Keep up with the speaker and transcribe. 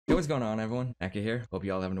Hey, what's going on, everyone? Eka here. Hope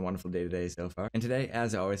you all having a wonderful day today so far. And today,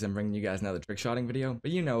 as always, I'm bringing you guys another trick-shotting video.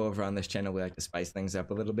 But you know, over on this channel, we like to spice things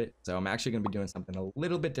up a little bit. So I'm actually going to be doing something a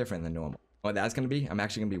little bit different than normal. What that's going to be, I'm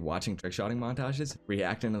actually going to be watching trick-shotting montages,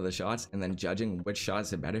 reacting to the shots, and then judging which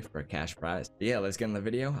shots are better for a cash prize. But yeah, let's get in the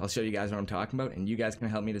video. I'll show you guys what I'm talking about, and you guys can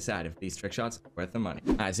help me decide if these trick shots are worth the money.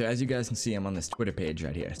 Alright, so as you guys can see, I'm on this Twitter page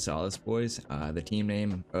right here, Solace Boys. The team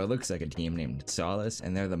name, or it looks like a team named Solace,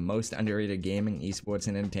 and they're the most underrated gaming, esports,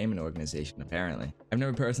 and entertainment organization, apparently. I've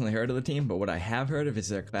never personally heard of the team, but what I have heard of is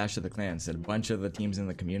their Clash of the Clans that a bunch of the teams in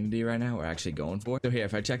the community right now are actually going for. So here,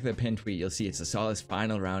 if I check their pin tweet, you'll see it's a Solace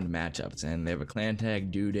final round matchups, and they have a clan tag,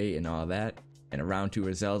 due date, and all that, and a round 2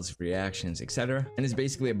 results, reactions, etc. And it's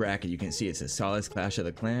basically a bracket. You can see it's a Solace Clash of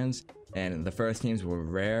the Clans, and the first teams were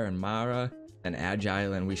Rare and Mara, then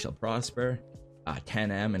Agile and We Shall Prosper,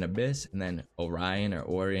 10M and Abyss, and then Orion or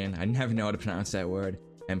Orion, I never know how to pronounce that word,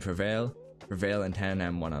 and Prevail and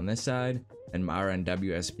 10M won on this side, and Mara and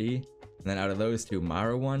WSP. And then out of those two,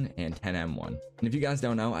 Mara won and 10M won. And if you guys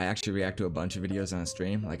don't know, I actually react to a bunch of videos on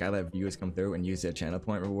stream. Like, I let viewers come through and use their channel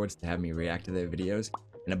point rewards to have me react to their videos.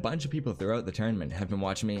 And a bunch of people throughout the tournament have been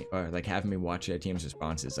watching me, or like having me watch their team's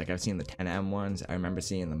responses. Like, I've seen the 10M ones, I remember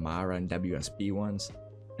seeing the Mara and WSP ones.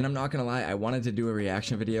 And I'm not gonna lie, I wanted to do a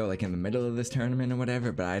reaction video like in the middle of this tournament or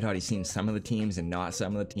whatever, but I'd already seen some of the teams and not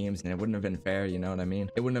some of the teams, and it wouldn't have been fair, you know what I mean?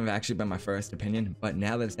 It wouldn't have actually been my first opinion, but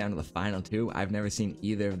now that it's down to the final 2, I've never seen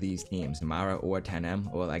either of these teams, Mara or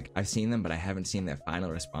 10M, or like, I've seen them, but I haven't seen their final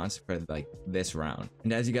response for like this round.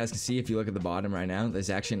 And as you guys can see, if you look at the bottom right now, there's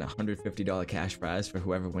actually a $150 cash prize for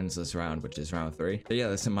whoever wins this round, which is round 3. So yeah,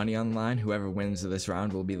 there's some money on the line. Whoever wins this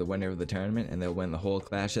round will be the winner of the tournament, and they'll win the whole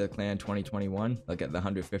Clash of the Clan 2021. They'll get the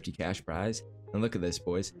 150 cash prize. And look at this,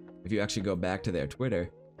 boys. If you actually go back to their Twitter,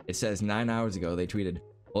 it says 9 hours ago they tweeted,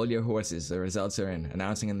 "Hold your horses, the results are in,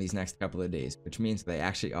 announcing in these next couple of days," which means they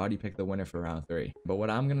actually already picked the winner for round 3. But what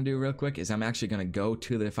I'm gonna do real quick is I'm actually gonna go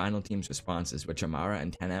to the final team's responses, which are Mara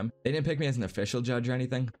and 10M. They didn't pick me as an official judge or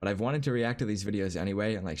anything, but I've wanted to react to these videos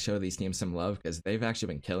anyway and like show these teams some love because they've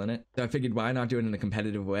actually been killing it. So I figured, why not do it in a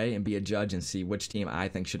competitive way and be a judge and see which team I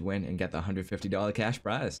think should win and get the $150 cash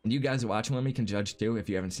prize. And you guys watching with me can judge too if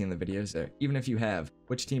you haven't seen the videos, or even if you have,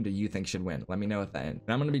 which team do you think should win? Let me know at the end.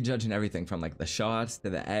 And I'm gonna be judging everything from like the shots to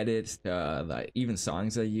the edits to the even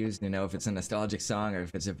songs they used. You know, if it's a nostalgic song or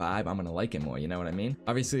if it's a vibe, I'm gonna like it more, you know what I mean?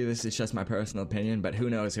 Obviously this is just my personal opinion, but who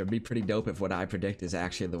knows, it would be pretty dope if what I predict is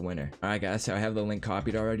actually the winner. Alright guys, so I have the link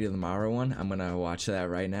copied already to the Mara one. I'm gonna watch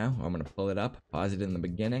that right now. I'm gonna pull it up, pause it in the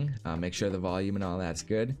beginning, make sure the volume and all that's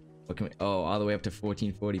good. What can we, oh, all the way up to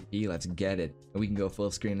 1440p, let's get it. And we can go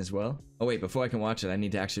full screen as well. Oh wait, before I can watch it, I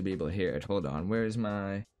need to actually be able to hear it. Hold on, where's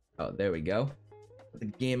my, oh, there we go. The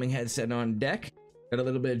gaming headset on deck. Got a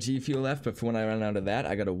little bit of G Fuel left, but for when I run out of that,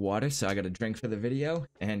 I got a water, so I got a drink for the video.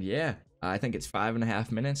 And yeah, I think it's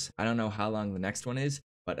 5.5 minutes. I don't know how long the next one is,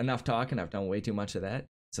 but enough talking. I've done way too much of that.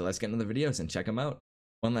 So let's get into the videos and check them out.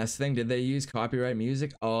 One last thing, did they use copyright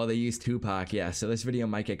music? Oh, they used Tupac, yeah, so this video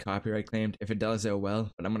might get copyright claimed. If it does, oh well,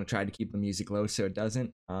 but I'm gonna try to keep the music low so it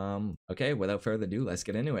doesn't. Okay, without further ado, let's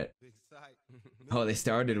get into it. Oh, they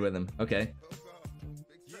started with him, okay.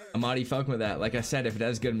 I'm already fucking with that. Like I said, if it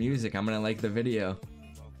has good music, I'm gonna like the video.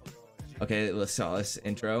 Okay, the Solace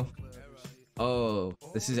intro. Oh,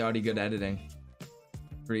 this is already good editing.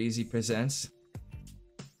 Breezy presents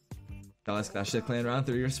Solace Clash of the Clan round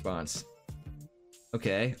 3 response.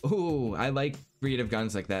 Okay. Ooh, I like creative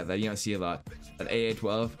guns like that you don't see a lot. That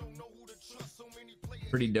AA-12.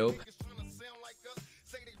 Pretty dope.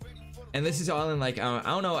 And this is all in like, I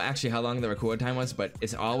don't know actually how long the record time was, but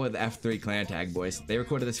it's all with F3 clan tag, boys. They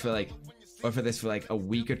recorded this for like, or for this for like a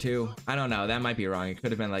week or 2. I don't know, that might be wrong. It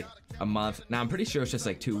could have been like a month. Now I'm pretty sure it's just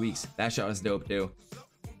like 2 weeks. That shot was dope too.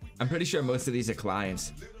 I'm pretty sure most of these are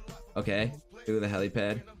clients. Okay, do the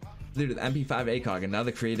helipad. Dude, the MP5 ACOG,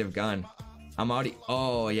 another creative gun. I'm already,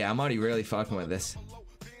 oh yeah, I'm already really fucking with this.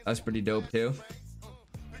 That's pretty dope too.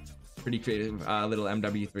 Pretty creative, little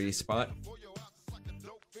MW3 spot.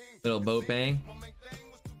 Little boat bang.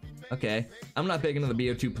 Okay, I'm not big into the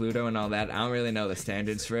BO2 Pluto and all that. I don't really know the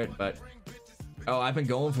standards for it, but oh, I've been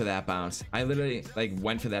going for that bounce. I literally like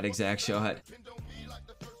went for that exact shot.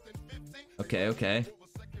 Okay.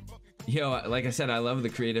 Yo, like I said, I love the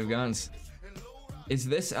creative guns. Is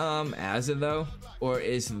this Azza though, or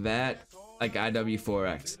is that like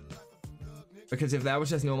IW4X? Because if that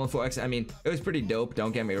was just normal 4X, I mean, it was pretty dope,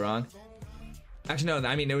 don't get me wrong. Actually, no,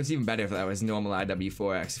 I mean, it was even better if that was normal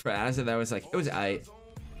IW4X. For Azza, that was like, it was I.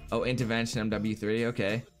 Oh, intervention MW3,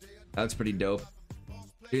 okay. That looks pretty dope.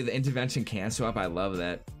 Dude, the intervention can swap, I love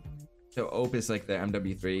that. So Ope is like the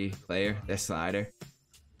MW3 player, their slider.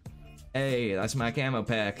 Hey, that's my camo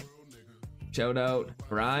pack. Shout out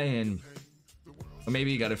Brian. Or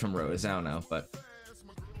maybe you got it from Rose, I don't know, but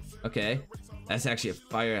okay. That's actually a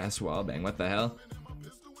fire ass wallbang. What the hell?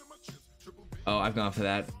 Oh, I've gone for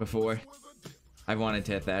that before. I've wanted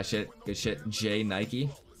to hit that shit. Good shit. J Nike.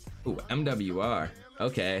 Ooh, MWR.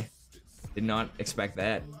 Okay. Did not expect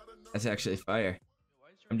that. That's actually fire.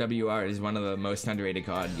 MWR is one of the most underrated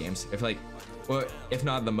COD games. If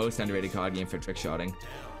not the most underrated COD game for trickshotting.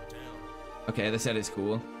 Okay, the set is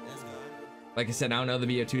cool. Like I said, I don't know the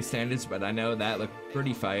BO2 standards, but I know that looked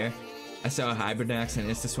pretty fire. I saw hybridax and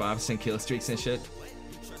insta swaps and kill streaks and shit.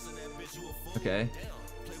 Okay.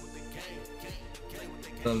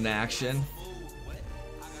 Little action.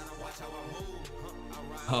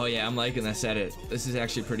 Oh yeah, I'm liking this edit. This is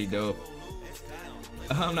actually pretty dope.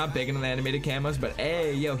 I'm not big into the animated camos, but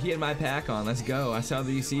hey, yo, he had my pack on. Let's go. I saw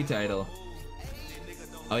the UC title.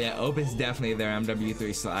 Oh yeah, Opus definitely their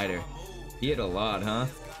MW3 slider. He hit a lot, huh?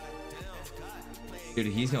 Dude,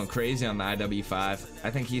 he's going crazy on the IW5. I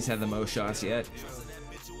think he's had the most shots yet.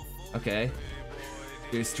 Okay.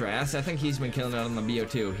 Dude, Strass, I think he's been killing it on the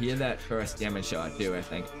BO2. He had that first damage shot too, I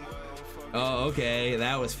think. Oh, okay.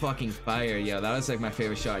 That was fucking fire, yo. That was like my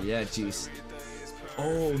favorite shot yet, juice.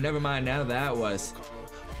 Oh, never mind. Now that was...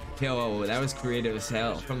 Yo, that was creative as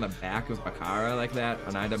hell. From the back of Bakara like that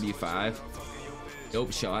on IW5.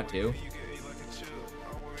 Dope shot, too.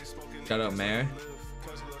 Shout out Mara.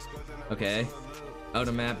 Okay. Out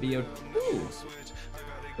of map BO. Ooh.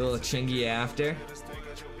 A little chingy after.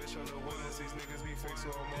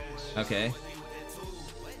 Okay.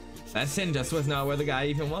 That sin just was not where the guy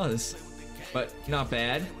even was. But not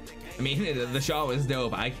bad. I mean, the shot was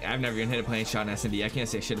dope. I've never even hit a plane shot in S&D. I can't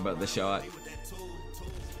say shit about the shot.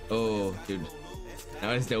 Oh, dude.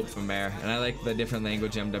 That was dope from Mara. And I like the different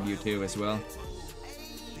language MW2 as well.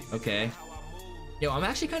 Okay. Yo, I'm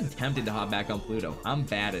actually kind of tempted to hop back on Pluto. I'm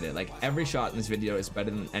bad at it. Like, every shot in this video is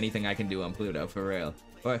better than anything I can do on Pluto, for real.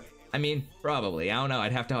 Or, I mean, probably. I don't know.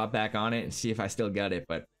 I'd have to hop back on it and see if I still got it,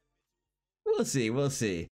 but we'll see. We'll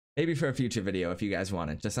see. Maybe for a future video if you guys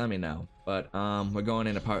want it. Just let me know. But, we're going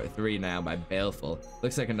into part 3 now by Baleful.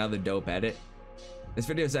 Looks like another dope edit. This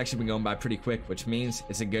video's actually been going by pretty quick, which means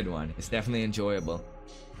it's a good one. It's definitely enjoyable.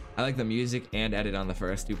 I like the music and edit on the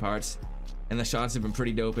first 2 parts. And the shots have been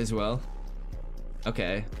pretty dope as well.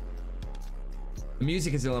 Okay. The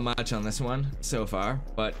music is a little much on this one so far,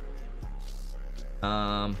 but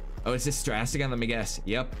oh, is this Strass again? Let me guess.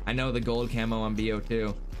 Yep, I know the gold camo on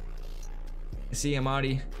BO2. See, I'm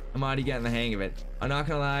already getting the hang of it. I'm not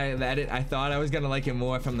gonna lie, the edit, I thought I was gonna like it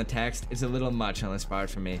more from the text. It's a little much on this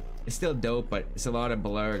part for me. It's still dope, but it's a lot of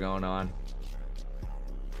blur going on.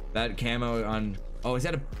 That camo on, oh, is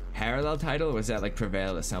that a parallel title or was that like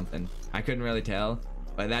Prevail or something? I couldn't really tell.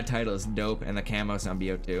 But that title is dope, and the camos on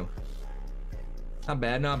BO2. Not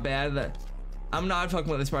bad, not bad. I'm not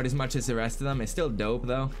fucking with this part as much as the rest of them. It's still dope,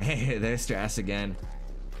 though. Hey, there's Strass again.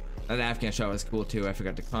 That Afghan shot was cool, too. I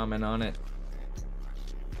forgot to comment on it.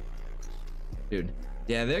 Dude.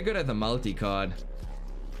 Yeah, they're good at the multi-COD.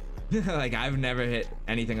 Like, I've never hit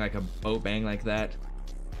anything like a boat bang like that.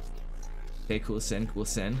 Okay, cool sin, cool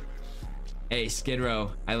sin. Hey, Skid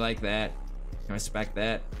Row. I like that. I respect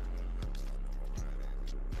that.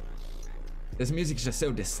 This music's just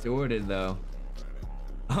so distorted, though.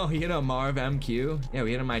 Oh, you know Marv MQ? Yeah,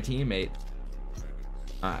 we hit on my teammate.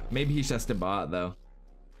 Maybe he's just a bot, though.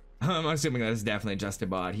 I'm assuming that is definitely just a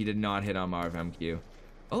bot. He did not hit on Marv MQ.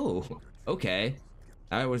 Oh, okay.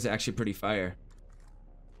 That was actually pretty fire.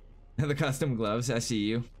 The custom gloves, I see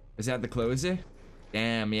you. Was that the closer?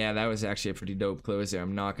 Damn, yeah, that was actually a pretty dope closer.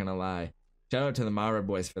 I'm not gonna lie. Shout out to the Mara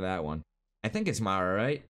boys for that one. I think it's Mara,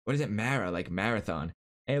 right? What is it? Mara, like marathon.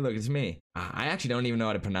 Hey, look, it's me. I actually don't even know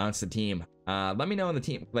how to pronounce the team. Let me know in the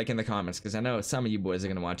team, like in the comments, because I know some of you boys are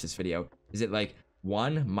gonna watch this video. Is it like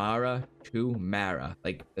 1 Mara, 2 Mara?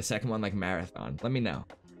 Like the second one, like marathon? Let me know.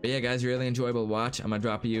 But yeah, guys, really enjoyable watch. I'm gonna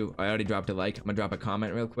drop you. I already dropped a like. I'm gonna drop a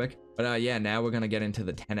comment real quick. But yeah, now we're gonna get into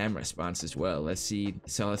the 10M response as well. Let's see.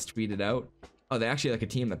 Solace tweeted out. Oh, they're actually like a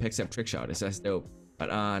team that picks up trickshots. That's dope. But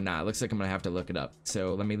nah, it looks like I'm gonna have to look it up.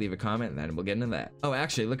 So let me leave a comment and then we'll get into that. Oh,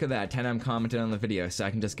 actually, look at that. 10M commented on the video, so I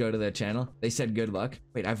can just go to their channel. They said good luck.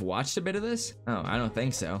 Wait, I've watched a bit of this? Oh, I don't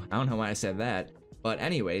think so. I don't know why I said that. But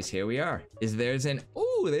anyways, here we are. Is there's an...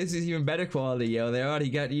 Ooh, this is even better quality, yo. They already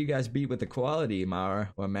got you guys beat with the quality,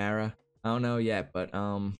 Mara or Mara. I don't know yet, but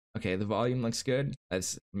okay, the volume looks good.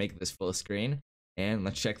 Let's make this full screen and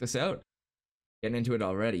let's check this out. Getting into it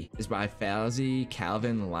already. It's by Falzy,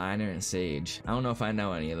 Calvin, Liner, and Sage. I don't know if I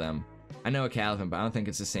know any of them. I know a Calvin, but I don't think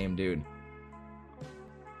it's the same dude.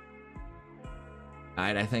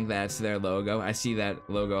 Alright, I think that's their logo. I see that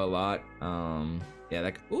logo a lot. Yeah,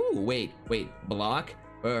 that. Ooh, wait, block?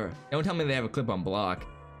 Or don't tell me they have a clip on block.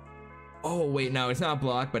 Oh wait, no, it's not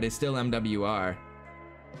block, but it's still MWR.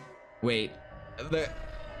 Wait, the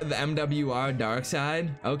MWR dark side?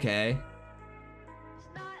 Okay.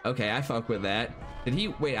 Okay, I fuck with that. Did he,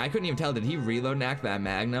 wait, I couldn't even tell, did he reload and act that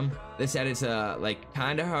Magnum? They said it's like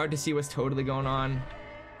kinda hard to see what's totally going on.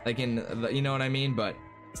 Like in, the, you know what I mean? But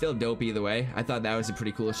still dope either way. I thought that was a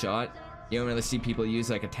pretty cool shot. You don't really see people use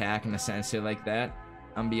like attack and a sensor like that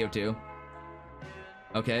on BO2.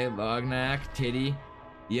 Okay, Lognak, Titty.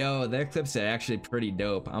 Yo, their clips are actually pretty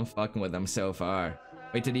dope. I'm fucking with them so far.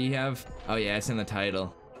 Wait, did he have? Oh yeah, it's in the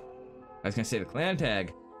title. I was gonna say the clan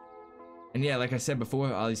tag. And yeah, like I said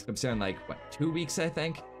before, all these clips are in like, what, 2 weeks, I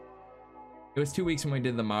think? It was 2 weeks when we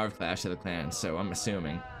did the Marv Clash of the Clans, so I'm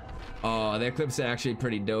assuming. Oh, their clips are actually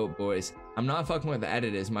pretty dope, boys. I'm not fucking with the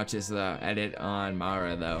edit as much as the edit on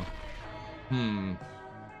Mara, though. I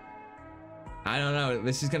don't know,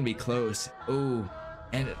 this is gonna be close. Ooh,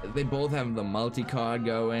 and they both have the multi-CoD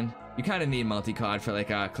going. You kind of need multi-CoD for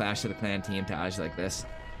like a Clash of the Clan team Taj like this.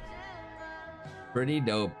 Pretty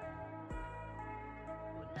dope.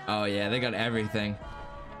 Oh yeah, they got everything.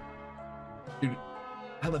 Dude,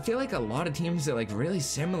 I feel like a lot of teams are like really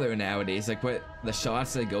similar nowadays. Like what the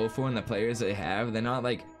shots they go for and the players they have, they're not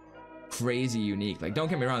like crazy unique. Like don't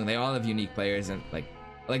get me wrong, they all have unique players and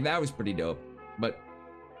like that was pretty dope. But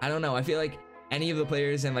I don't know, I feel like any of the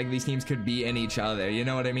players in like these teams could be in each other, you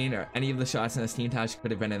know what I mean? Or any of the shots in this team Taj could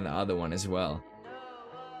have been in the other one as well.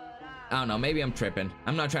 I don't know, maybe I'm tripping.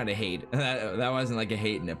 I'm not trying to hate. That wasn't like a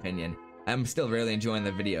hating opinion. I'm still really enjoying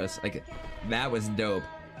the videos. Like that was dope.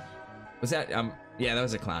 Was that yeah, that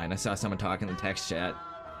was a Klein. I saw someone talking in the text chat.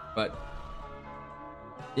 But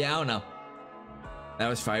yeah, I don't know. That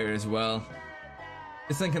was fire as well.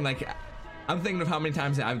 Just thinking like, I'm thinking of how many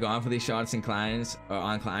times I've gone for these shots in clients or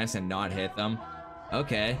on clients and not hit them.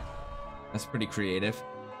 Okay, that's pretty creative.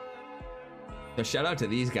 So shout out to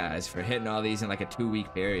these guys for hitting all these in like a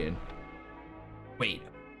 2-week period. Wait,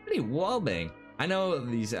 what do you wallbang? I know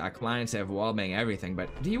these clients have wallbang everything, but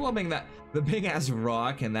do you wallbang that the big ass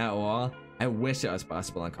rock in that wall? I wish that was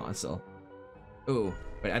possible on console. Ooh,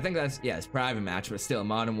 but I think that's, yeah, it's private match, but still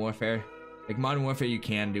Modern Warfare. Like Modern Warfare, you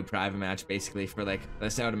can do private match basically for like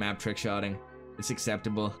this out of map trick shotting. It's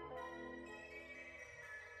acceptable.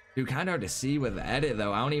 Dude, kind of hard to see with the edit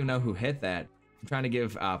though. I don't even know who hit that. I'm trying to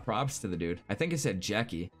give props to the dude. I think it said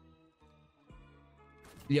Jackie.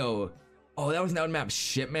 Yo, oh, that was an out of map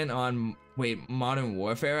shipment on, wait, Modern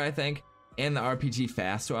Warfare, I think, and the RPG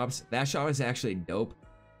fast swaps. That shot was actually dope,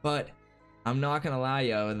 but I'm not gonna lie,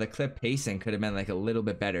 yo, the clip pacing could have been like a little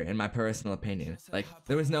bit better in my personal opinion. Like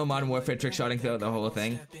there was no Modern Warfare trick shotting throughout the whole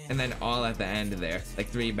thing, and then all at the end there, like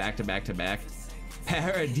 3 back to back to back.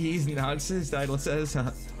 Paradise nuts, his title says, huh?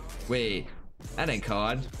 Wait, that ain't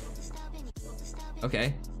COD.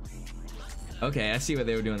 Okay, I see what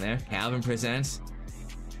they were doing there. Calvin presents.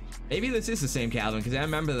 Maybe this is the same Calvin, because I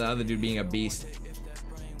remember the other dude being a beast.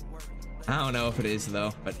 I don't know if it is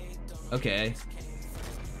though, but okay.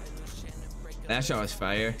 That shot was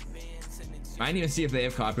fire. I didn't even see if they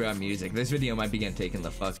have copyright music. This video might be getting taken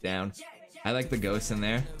the fuck down. I like the ghosts in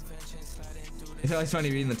there. It's always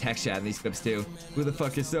funny reading the text chat in these clips too. Who the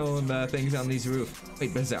fuck is throwing the things on these roofs?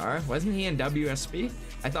 Wait, Bizarre? Wasn't he in WSP?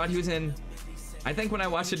 I thought he was in... I think when I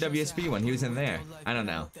watched the WSP one, he was in there. I don't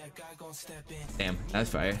know. Damn, that's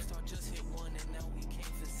fire.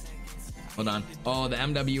 Hold on. Oh, the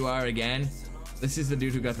MWR again? This is the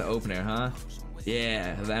dude who got the opener, huh?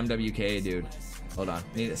 Yeah, the MWK dude. Hold on,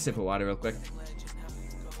 need a sip of water real quick.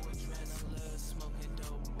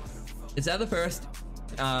 Is that the first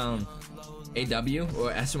AW or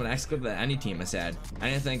S1X clip that any team has had? I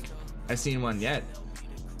didn't think I've seen one yet.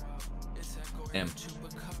 Damn.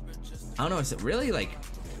 I don't know, it's really like,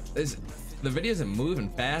 the videos are moving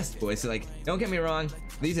fast, boys. So like, don't get me wrong,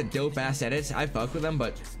 these are dope ass edits. I fuck with them,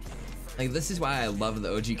 but like this is why I love the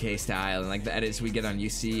OGK style and like the edits we get on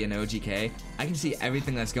UC and OGK. I can see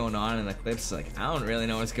everything that's going on in the clips. Like I don't really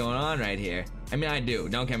know what's going on right here. I mean I do,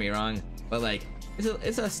 don't get me wrong, but like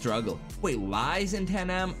it's a struggle. Wait, Lies in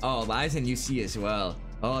 10M? Oh, Lies in UC as well.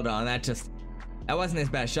 Hold on, that wasn't his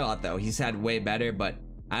best shot though. He's had way better, but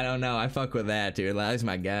I don't know. I fuck with that, dude. Lies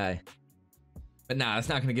my guy. But nah, it's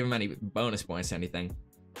not gonna give him any bonus points or anything.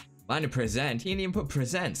 Line to present. He didn't even put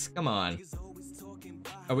presents. Come on.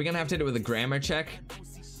 Are we gonna have to do it with a grammar check?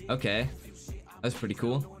 Okay, that's pretty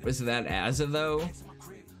cool. Was that Azza though?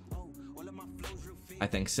 I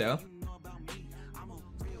think so.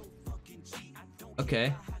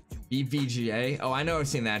 Okay, BVGA. Oh, I know I've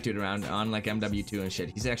seen that dude around on like MW2 and shit.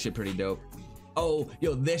 He's actually pretty dope. Oh,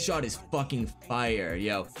 yo, this shot is fucking fire,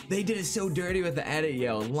 yo. They did it so dirty with the edit,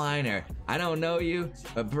 yo. Liner, I don't know you,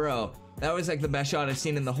 but bro, that was like the best shot I've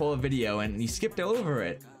seen in the whole video, and he skipped over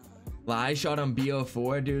it. Lie shot on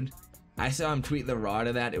BO4, dude. I saw him tweet the raw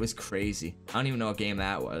to that. It was crazy. I don't even know what game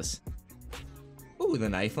that was. Ooh, the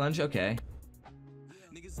knife lunge, okay.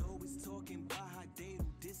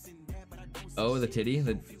 Oh, the titty.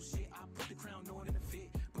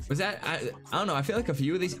 Was that, I don't know, I feel like a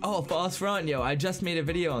few of these. Oh, false front, yo, I just made a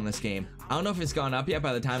video on this game. I don't know if it's gone up yet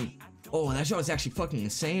by the time. Oh, that shot was actually fucking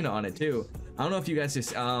insane on it too. I don't know if you guys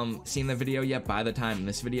just seen the video yet by the time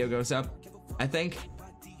this video goes up. I think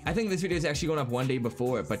this video is actually going up one day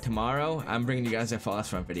before, but tomorrow I'm bringing you guys a false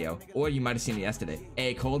front video. Or you might have seen it yesterday.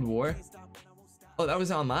 Hey, Cold War. Oh, that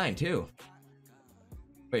was online too.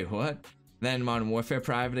 Wait, what? Then Modern Warfare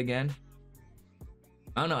Private again.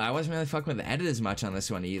 I don't know, I wasn't really fucking with the edit as much on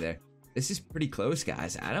this one either. This is pretty close,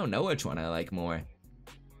 guys. I don't know which one I like more.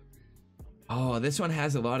 Oh, this one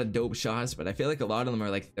has a lot of dope shots, but I feel like a lot of them are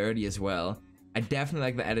like 30 as well. I definitely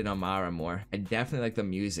like the edit on Mara more. I definitely like the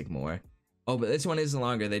music more. Oh, but this one is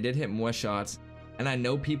longer. They did hit more shots, and I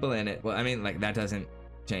know people in it. Well, I mean, like, that doesn't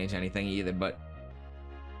change anything either, but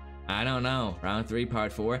I don't know. Round 3,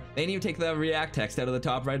 part 4. They didn't even take the react text out of the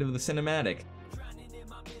top right of the cinematic.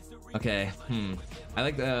 Okay, I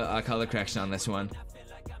like the color correction on this one.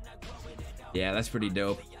 Yeah, that's pretty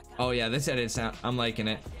dope. Oh yeah, this edit sound, I'm liking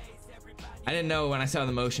it. I didn't know when I saw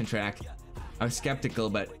the motion track. I was skeptical,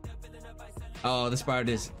 but oh, this part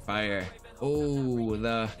is fire. Oh,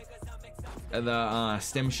 the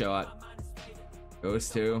stim shot goes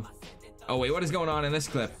to. Oh wait, what is going on in this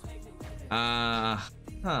clip? I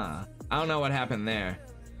don't know what happened there.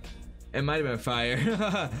 It might have been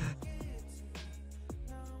fire.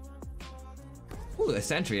 Ooh, the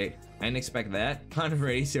sentry. I didn't expect that. On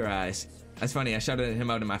Racer Eyes. That's funny, I shouted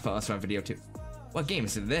him out in my false front video too. What game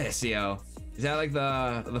is this, yo? Is that like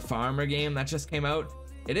the farmer game that just came out?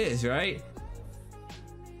 It is, right?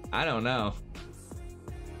 I don't know.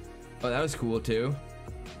 Oh, that was cool too.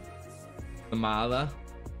 The Mala.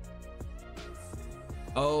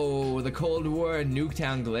 Oh, the Cold War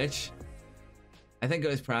Nuketown glitch. I think it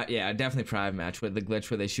was yeah, definitely Prime match with the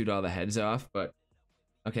glitch where they shoot all the heads off, but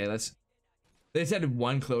okay, let's. They said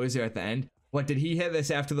one closer at the end. What, did he hit this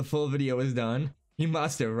after the full video was done? He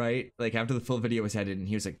must have, right? Like after the full video was edited and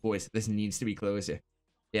he was like, boys, this needs to be closer.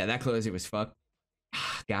 Yeah, that closer was fucked.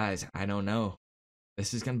 Guys, I don't know.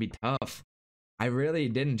 This is gonna be tough. I really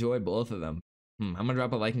did enjoy both of them. I'm gonna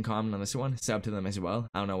drop a like and comment on this one. Sub to them as well.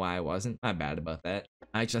 I don't know why I wasn't. My bad about that.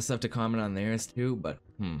 I just left a comment on theirs too, but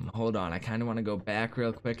hold on. I kind of want to go back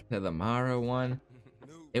real quick to the Mara one.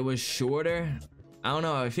 It was shorter. I don't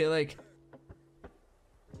know. I feel like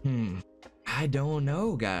I don't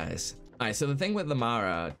know, guys. Alright, so the thing with the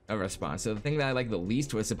Mara response, so the thing that I like the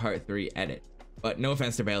least was the part 3 edit. But no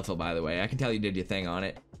offense to Baleful, by the way. I can tell you did your thing on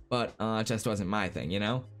it, but it just wasn't my thing, you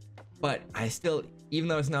know? But I still, even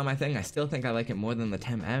though it's not my thing, I still think I like it more than the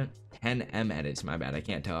 10M edits. My bad, I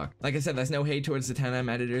can't talk. Like I said, there's no hate towards the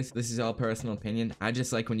 10M editors. This is all personal opinion. I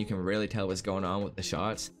just like when you can really tell what's going on with the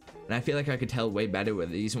shots. And I feel like I could tell way better with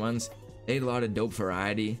these ones. They had a lot of dope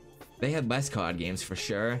variety. They had less COD games for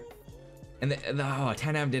sure. And the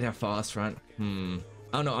 10M did have false front. I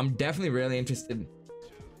don't know, I'm definitely really interested.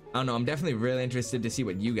 I'm definitely really interested to see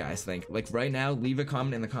what you guys think. Like right now, leave a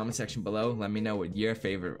comment in the comment section below. Let me know what your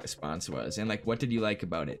favorite response was. And like, what did you like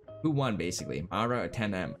about it? Who won basically? Mara or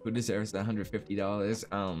 10M? Who deserves the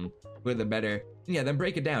 $150? Who are the better? Yeah, then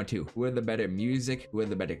break it down too. Who are the better music? Who are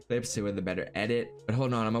the better clips? Who are the better edit? But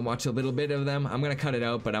hold on, I'm gonna watch a little bit of them. I'm gonna cut it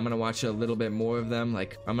out, but I'm gonna watch a little bit more of them.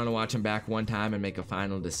 Like, I'm gonna watch them back one time and make a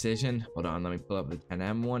final decision. Hold on, let me pull up the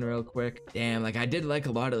 10M one real quick. Damn, like I did like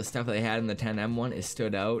a lot of the stuff they had in the 10M one. It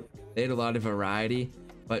stood out. They had a lot of variety,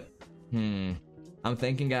 but I'm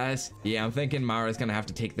thinking, guys. Yeah, I'm thinking Mara's gonna have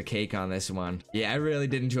to take the cake on this one. Yeah, I really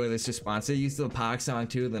did enjoy this response. They used the Park song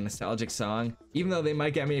too, the nostalgic song, even though they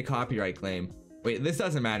might get me a copyright claim. Wait, this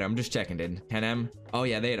doesn't matter. I'm just checking, dude. 10M? Oh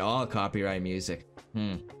yeah, they had all copyright music.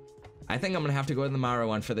 I think I'm gonna have to go with the Mara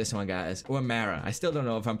one for this one, guys. Or Mara. I still don't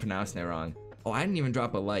know if I'm pronouncing it wrong. Oh, I didn't even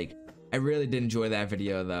drop a like. I really did enjoy that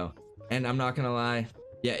video though. And I'm not gonna lie.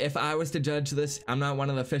 Yeah, if I was to judge this, I'm not one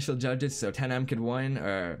of the official judges, so 10M could win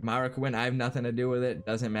or Mara could win. I have nothing to do with it.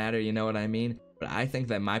 Doesn't matter, you know what I mean? But I think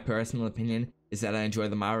that my personal opinion is that I enjoy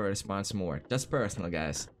the Mara response more. Just personal,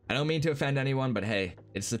 guys. I don't mean to offend anyone, but hey,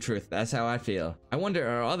 it's the truth. That's how I feel. I wonder,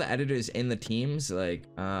 are all the editors in the teams? Like,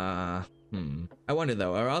 I wonder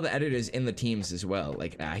though, are all the editors in the teams as well?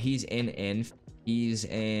 Like, he's in Inf, he's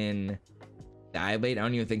in Dilate. I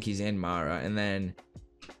don't even think he's in Mara. And then,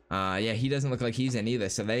 yeah, he doesn't look like he's in either.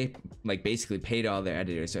 So they like basically paid all their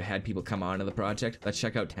editors, so had people come onto the project. Let's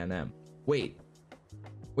check out 10M. Wait,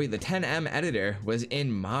 the 10M editor was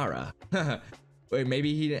in Mara. Wait,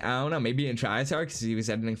 maybe he didn't, I don't know, maybe he didn't try as hard because he was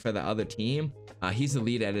editing for the other team. He's the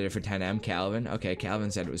lead editor for 10M, Calvin. Okay,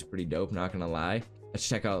 Calvin said it was pretty dope, not gonna lie. Let's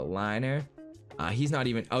check out Liner. He's not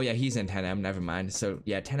even, oh yeah, he's in 10M, never mind. So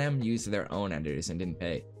yeah, 10M used their own editors and didn't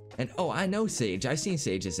pay. And oh, I know Sage, I've seen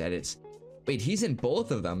Sage's edits. Wait, he's in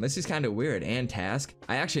both of them. This is kind of weird. And Task.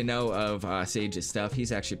 I actually know of Sage's stuff.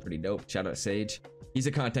 He's actually pretty dope. Shout out Sage. He's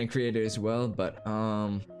a content creator as well, but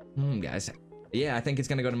guys. Yeah, I think it's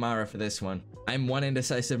gonna go to Mara for this one. I'm one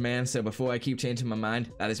indecisive man, so before I keep changing my mind,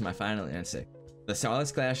 that is my final answer. The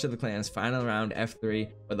Solace Clash of the Clans final round F3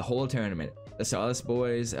 for the whole tournament. The Solace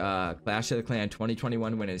Boys Clash of the Clan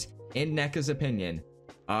 2021 winners, in NECA's opinion,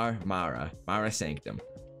 are Mara Sanctum.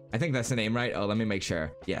 I think that's the name, right? Oh, let me make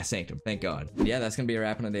sure. Yeah, Sanctum, thank God. Yeah, that's gonna be a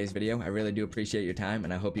wrap on today's video. I really do appreciate your time,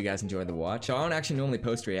 and I hope you guys enjoy the watch. So I don't actually normally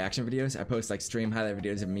post reaction videos. I post like stream highlight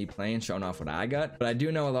videos of me playing, showing off what I got. But I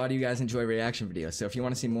do know a lot of you guys enjoy reaction videos. So if you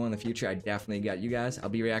want to see more in the future, I definitely got you guys. I'll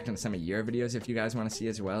be reacting to some of your videos if you guys want to see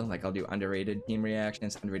as well. Like I'll do underrated team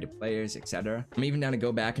reactions, underrated players, etc. I'm even down to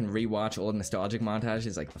go back and rewatch old nostalgic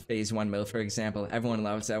montages, like the Phase 1 mill, for example. Everyone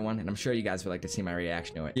loves that one, and I'm sure you guys would like to see my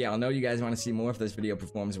reaction to it. Yeah, I'll know you guys want to see more if this video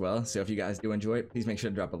performs well. So if you guys do enjoy it, please make sure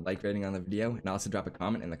to drop a like rating on the video and also drop a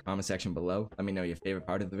comment in the comment section below. Let me know your favorite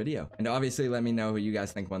part of the video, and obviously let me know who you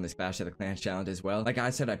guys think won this Clash of the Clans challenge as well. Like I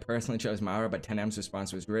said, I personally chose Mara, but 10M's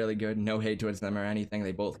response was really good. No hate towards them or anything.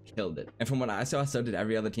 They both killed it, and from what I saw, so did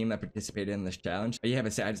every other team that participated in this challenge. But yeah,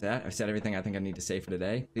 besides that, I've said everything I think I need to say for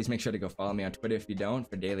today. Please make sure to go follow me on Twitter if you don't,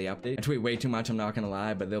 for daily updates. I tweet way too much, I'm not gonna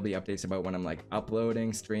lie, but there'll be updates about when I'm like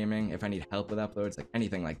uploading, streaming, if I need help with uploads, like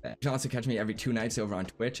anything like that. You can also catch me every 2 nights over on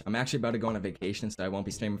Twitch. I'm actually about to go on a vacation, so I won't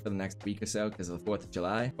be streaming for the next week or so because of the 4th of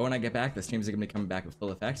July. But when I get back, the streams are gonna be coming back with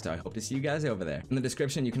full effect, so I hope to see you guys over there. In the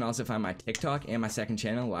description, you can also find my TikTok and my second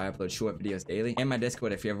channel where I upload short videos daily, and my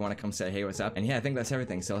Discord if you ever want to come say hey, what's up. And yeah, I think that's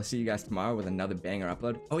everything, so I'll see you guys tomorrow with another banger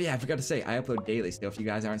upload. Oh yeah, I forgot to say, I upload daily, so if you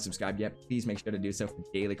guys aren't subscribed yet, please make sure to do so for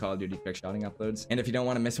daily Call of Duty Trickshotting uploads. And if you don't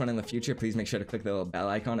want to miss one in the future, please make sure to click the little bell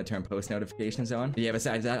icon to turn post notifications on. But yeah,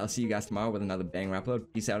 besides that, I'll see you guys tomorrow with another banger upload.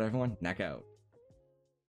 Peace out, everyone. Neck out.